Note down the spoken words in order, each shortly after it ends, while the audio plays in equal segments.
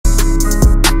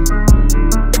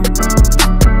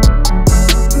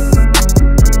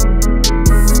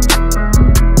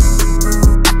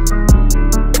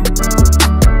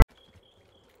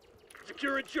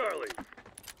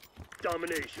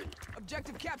domination.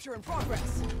 Objective capture in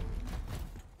progress.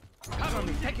 Cover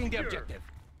me, taking the objective.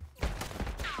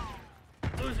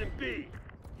 Losing B.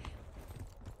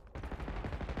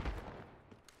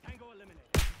 Tango eliminated.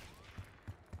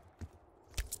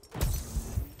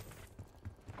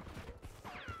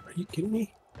 Are you kidding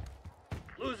me?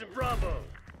 Losing Bravo.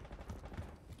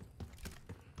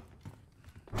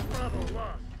 Bravo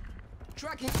lost.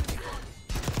 Tracking.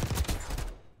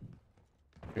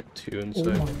 Got two Oh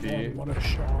inside my B. god, what a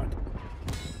shot.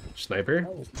 Sniper?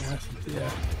 That was massive,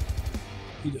 yeah.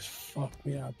 He just fucked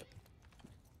me up.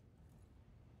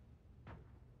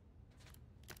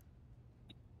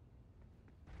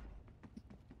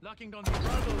 Locking on the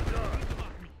Bravo is on.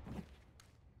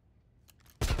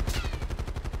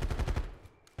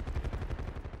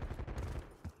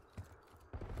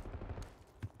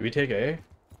 Did we take A?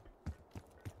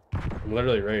 I'm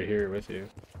literally right here with you.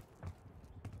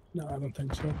 No, I don't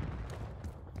think so.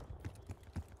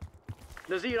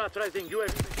 Nazir authorizing UAV.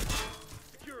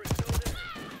 Securing zone A.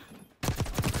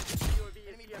 UAV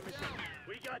ATM mission.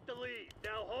 We got the lead.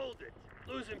 Now hold it.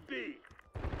 Losing B.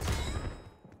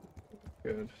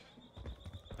 Good.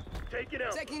 Take it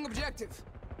out. Taking objective.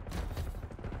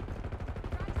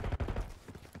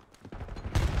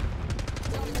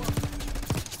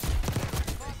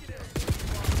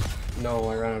 No,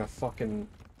 I ran out of fucking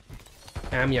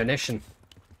ammunition.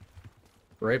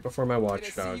 Right before my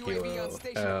watchdog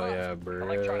helo. Hell yeah, bro.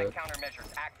 Electronic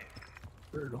countermeasures active.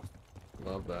 Brutal.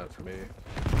 Love that for me.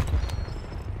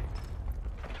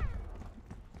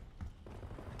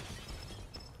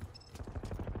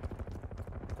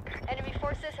 Enemy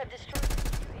forces have destroyed the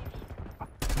UAV. Why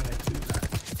did I do that?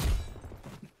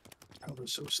 That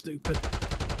was so stupid.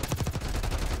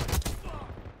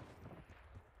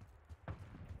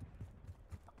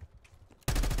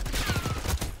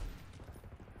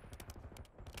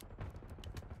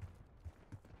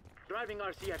 Driving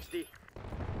RCXD.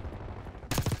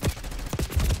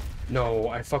 No,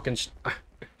 I fucking...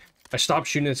 I stopped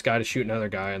shooting this guy to shoot another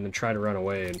guy and then tried to run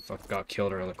away and fucking got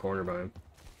killed around the corner by him.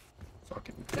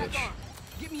 Fucking bitch. Back on.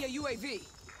 Give me a UAV.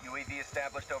 UAV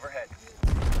established overhead.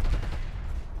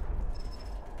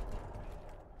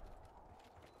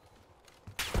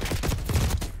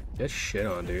 Get shit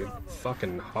on, dude.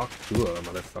 Fucking Hawk Kua,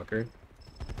 motherfucker.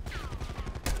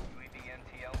 UAV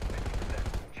NTL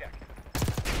 50%. Check.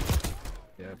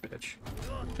 Yeah, bitch.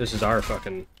 This is our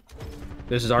fucking...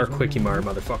 This is our Quickie Mart,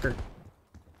 motherfucker.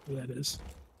 Yeah, it is.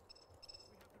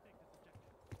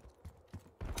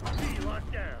 B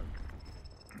locked down.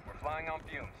 We're flying on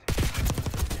fumes.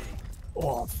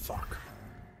 Oh, fuck.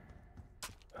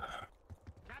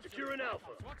 Securing Alpha.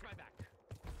 Watch my back.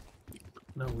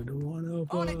 No, we don't want to.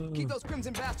 On it. Keep those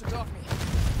crimson bastards off me.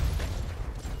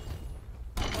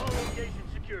 All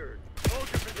locations secured. Hold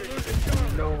your position. Losing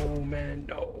Charlie. No, man,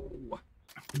 no.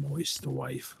 Moist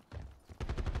wife.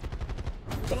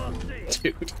 Lost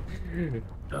C. Dude.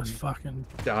 Just fucking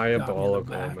Diabolical,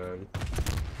 back. man.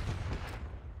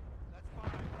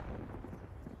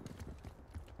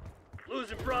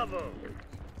 Losing Bravo.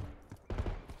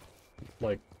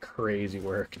 Like, crazy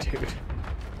work, dude.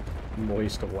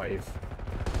 Moist wife.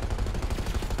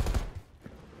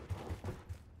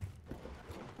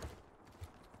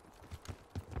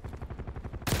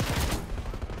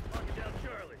 Locking down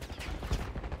Charlie.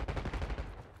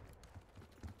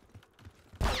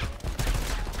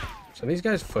 Some of these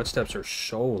guys' footsteps are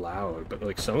so loud, but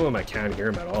like some of them I can't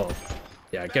hear them at all.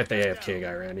 Yeah, get the AFK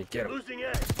guy, Randy. Get him. Losing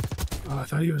A. Oh, I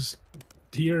thought he was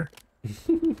here.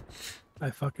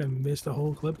 I fucking missed a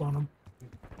whole clip on him.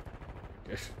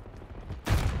 This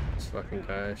fucking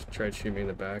guy tried to shoot me in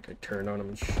the back. I turned on him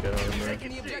and shit on him. Man.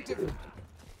 Taking the objective.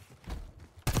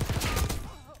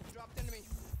 Dropped enemy.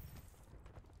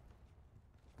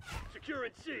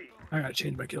 Securing C. I gotta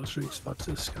change my kill streaks. Fuck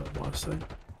this scout boss thing.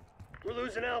 We're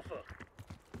losing Alpha.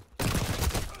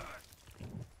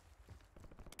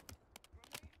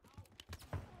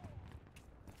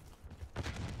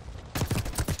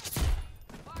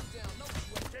 Lockdown. No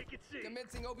sweat. Taking C.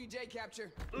 Commencing OBJ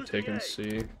capture. Losing Taking A. C.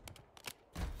 We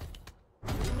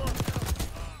lost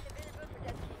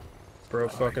Alpha. Bro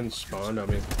fucking spawned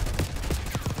on me.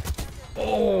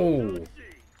 Oh! C.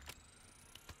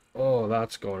 Oh,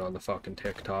 that's going on the fucking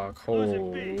TikTok.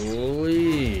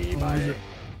 Holy. My...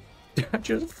 I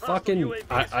just fucking...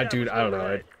 dude, I don't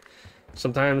know.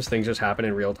 Sometimes things just happen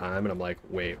in real time and I'm like,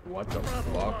 wait, what the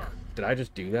fuck? Did I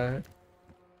just do that?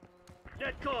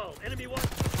 Net call. Enemy watch.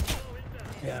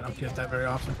 Yeah, I don't get that very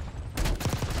often.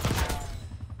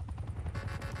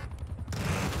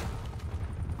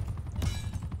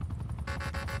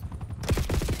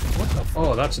 What the fuck?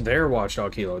 Oh, that's their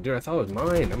watchdog helo. Dude, I thought it was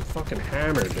mine. I'm fucking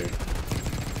hammered, dude.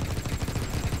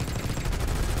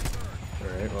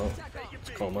 well, let's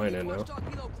call mine in now. Watchdog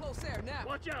helo close air now.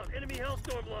 Watch out, enemy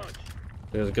hellstorm launch.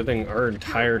 There's a good thing our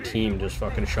entire team just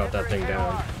fucking shot that thing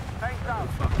down. Fuck it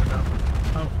up.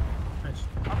 Oh, nice.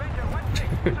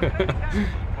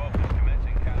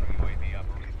 Commencing counter UAV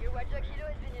operation. Your watchdog helo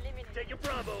has been eliminated. Take a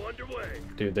Bravo underway.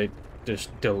 Dude, they just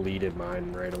deleted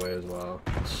mine right away as well.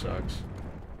 It sucks.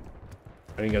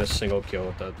 I didn't get a single kill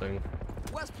with that thing.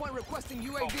 West Point requesting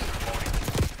UAV.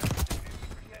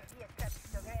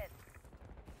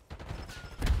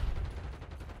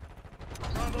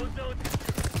 Bravo zone.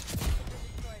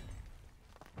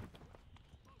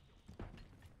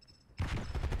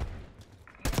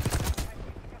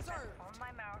 Sir. On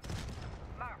my mark.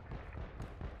 Mark.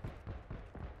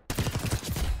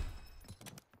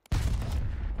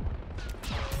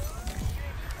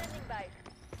 Standing by.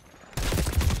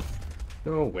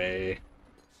 No way.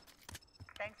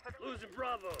 Thanks for the Losing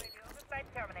Bravo. site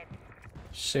terminated.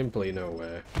 Simply no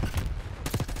way.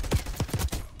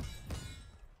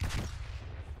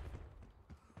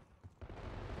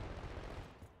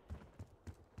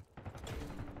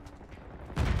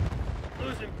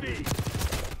 Losing B.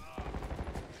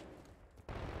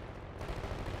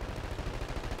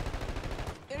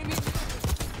 Enemy.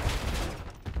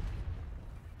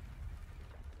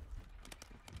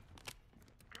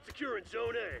 Securing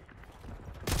zone A.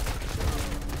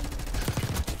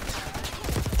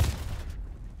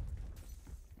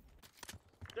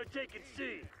 They're taking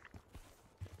C.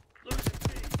 Losing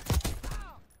B.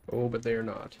 Oh, but they are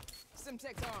not.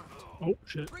 Simtex armed. Oh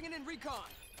shit. Bringing in recon.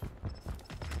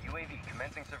 UAV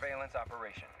commencing surveillance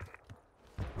operation.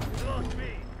 We lost B.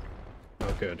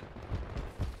 Oh, good.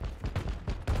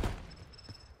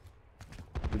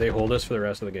 If they hold us for the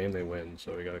rest of the game, they win.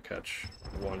 So we gotta catch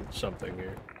something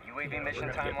here. UAV mission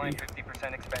we're gonna timeline get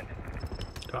 50% expended.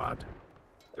 God.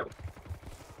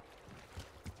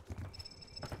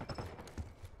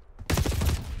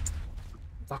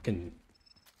 Fucking.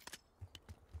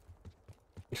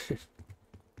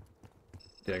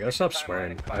 Yeah, I gotta stop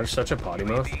swearing. I have such a potty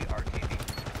mouth. UAV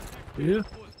RTB. Yeah.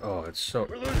 Oh, it's so.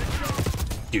 We're losing Charlie.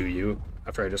 Do you?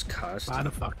 After I just cussed. I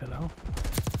don't fucking know.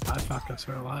 I fucking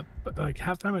swear a lot, but like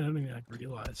half time I don't even like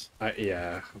realize.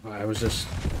 Yeah, I was just.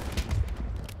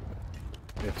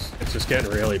 It's just getting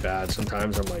really bad.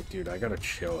 Sometimes I'm like, dude, I gotta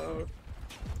chill out.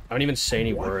 I don't even say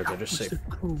any words. I just say. It's the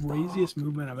craziest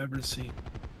movement I've ever seen.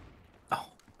 Oh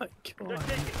my god. They're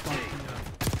taking C. Fucking,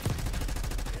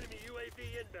 Enemy UAV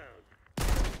inbound.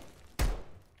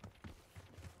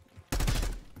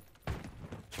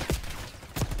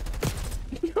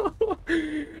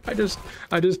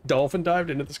 I just dolphin dived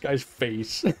into this guy's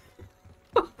face.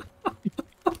 Oh,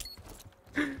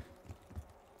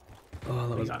 that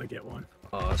we was gotta get one.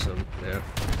 awesome. Yeah.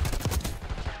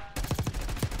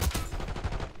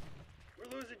 We're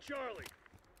losing Charlie.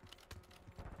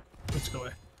 Let's go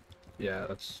away. Yeah,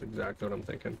 that's exactly what I'm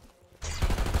thinking.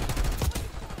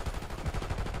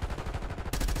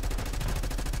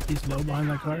 He's low behind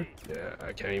that car. Yeah,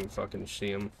 I can't even fucking see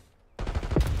him.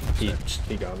 He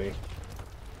got me.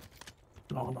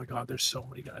 Oh my god, there's so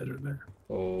many guys right there.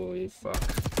 Holy fuck.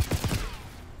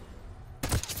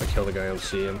 If I kill the guy on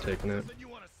C, I'm taking it.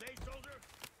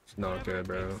 It's not good,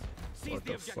 bro. What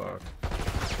the fuck?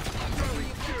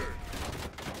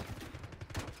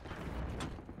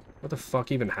 What the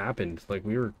fuck even happened? Like,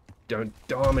 we were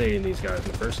dominating these guys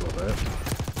in the first little bit.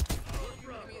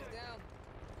 Enemy is down.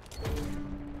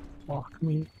 Fuck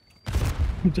me.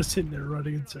 I'm just sitting there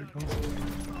running in circles.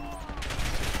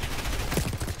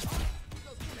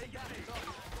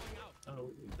 Oh,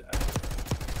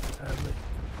 sadly.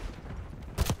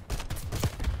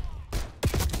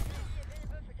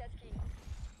 Available for tasking.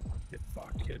 Get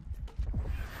fucked, kid.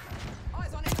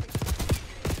 Eyes on enemy.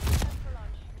 Time for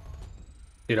launch.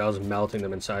 Dude, I was melting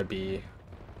them inside B.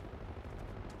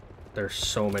 There's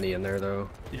so many in there, though.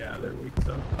 Yeah, they're weak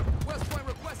though. West Point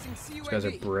requesting CUAV. These guys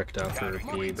are bricked up for B,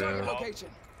 Marking target bro. location.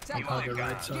 I'm Tap on the on.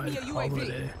 right Give me side. a All the UAV.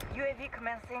 way. UAV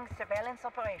commencing surveillance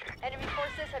operation. Enemy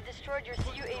forces have destroyed your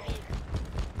CUAV.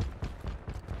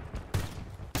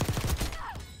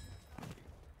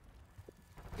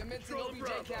 Commencing Control OBJ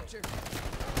Bravo. capture.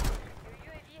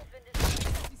 Your UAV has been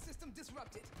destroyed. System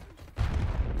disrupted.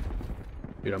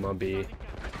 Dude, I'm on B.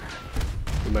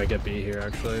 We might get B here,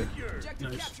 actually. Secured.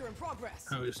 Objective Nice. capture in progress.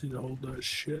 I just need to hold that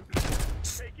shit.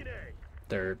 Taking A.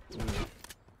 They're...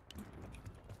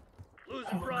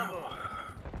 Losing Bravo.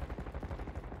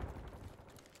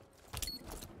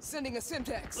 Sending a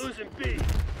Simtex. Losing B.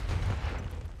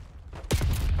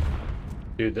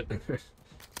 Dude,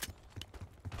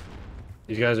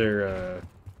 these guys are,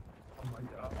 Oh my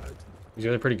god. these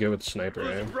guys are pretty good with the sniper, eh?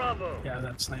 Losing Bravo. Yeah,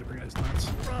 that sniper guy's nuts.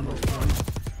 Bravo. Almost won.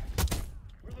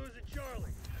 We're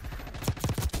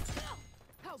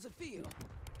How's it feel?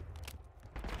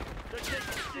 They're taking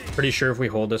C. Pretty sure if we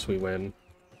hold this, we win.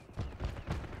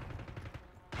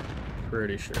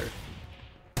 Pretty sure. Enemy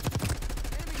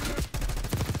here.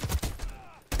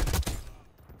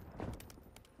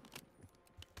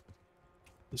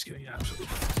 Just getting absolutely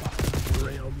fucking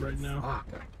railed right now.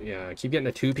 Fuck. Yeah, I keep getting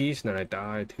a two-piece, and then I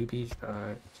die. Two-piece,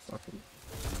 die. Fucking.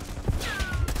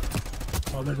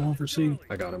 Oh, they're going for C.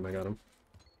 I got him, I got him.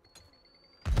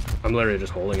 I'm literally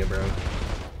just holding it, bro.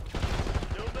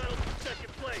 No medals in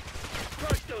second place.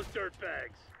 Crush those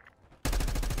dirtbags.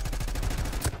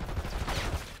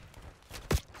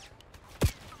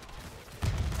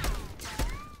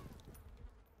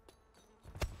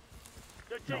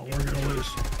 They're No, taking we're gonna lose.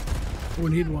 We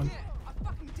need one. I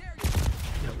fucking dare you.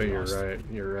 Yeah, But we you're lost. right,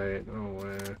 you're right. No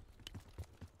way.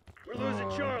 We're losing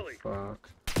Oh, Charlie. fuck.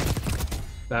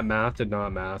 That math did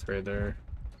not math right there.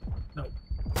 No.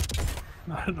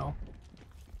 Not at all.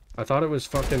 I thought it was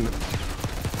fucking...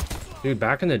 Dude,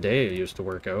 back in the day it used to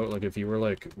work out. Like, if you were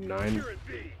like 9... You're in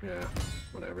B. Yeah,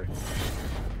 whatever.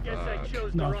 Guess I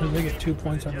chose the No, because wrong they get team 2 for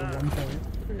points the under job. 1 point.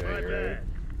 Yeah, My you're right. bad.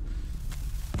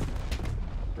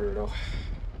 Brutal.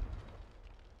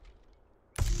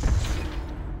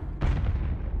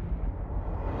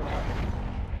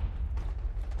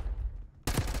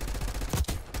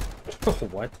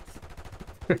 What?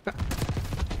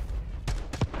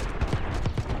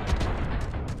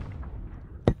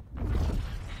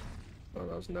 Oh,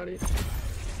 that was nutty.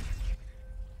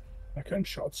 I couldn't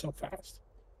shot so fast.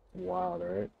 Wild,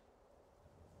 right?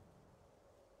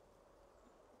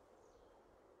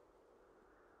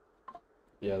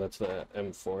 Yeah, that's the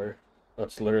M4.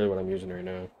 That's literally what I'm using right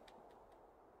now.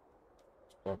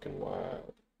 It's fucking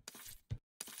wild.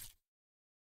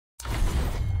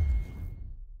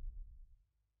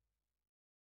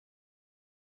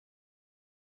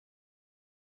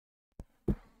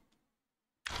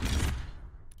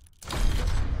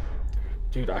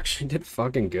 Dude, I actually did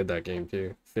fucking good that game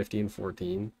too.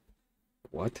 15-14.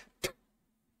 What?